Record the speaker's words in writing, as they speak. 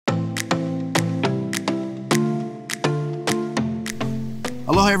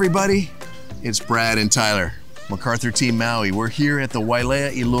Aloha everybody, it's Brad and Tyler, MacArthur Team Maui. We're here at the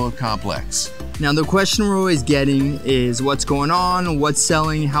Wailea Elua complex. Now the question we're always getting is what's going on, what's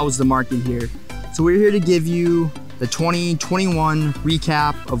selling, how's the market here? So we're here to give you the 2021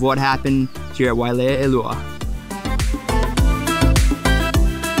 recap of what happened here at Wailea Elua.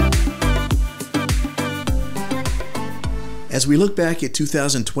 As we look back at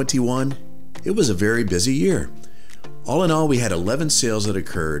 2021, it was a very busy year. All in all, we had 11 sales that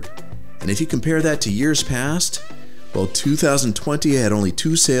occurred. And if you compare that to years past, well, 2020 had only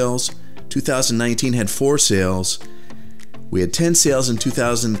 2 sales, 2019 had 4 sales, we had 10 sales in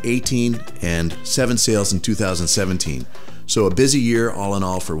 2018 and 7 sales in 2017. So a busy year all in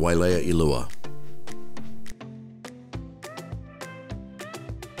all for Wailea Elua.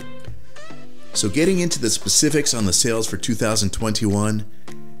 So getting into the specifics on the sales for 2021,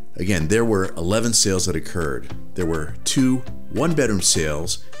 again, there were 11 sales that occurred. There were 2 one-bedroom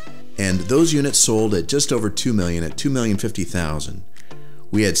sales, and those units sold at just over $2 million, at $2,050,000.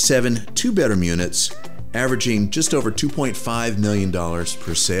 We had 7 two-bedroom units, averaging just over $2.5 million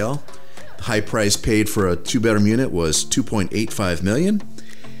per sale. The high price paid for a 2-bedroom unit was $2.85 million.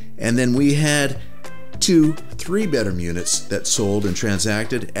 And then we had 2 3-bedroom units that sold and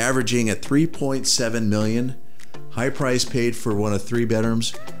transacted, averaging at $3.7 million. High price paid for one of 3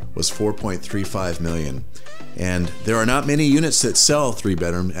 bedrooms was $4.35 million. And there are not many units that sell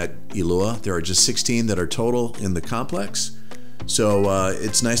 3-bedroom at Elua. There are just 16 that are total in the complex. So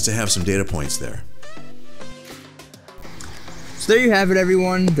it's nice to have some data points there. So there you have it,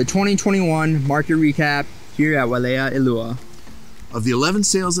 everyone, the 2021 market recap here at Wailea Elua. Of the 11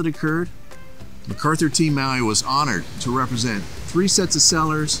 sales that occurred, MacArthur Team Maui was honored to represent 3 sets of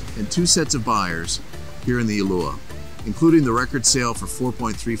sellers and 2 sets of buyers here in the Elua, including the record sale for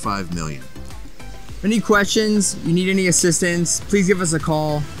 $4.35 million. Any questions, you need any assistance, please give us a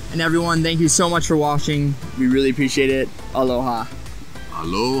call. And everyone, thank you so much for watching. We really appreciate it. Aloha.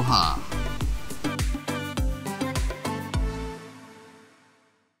 Aloha.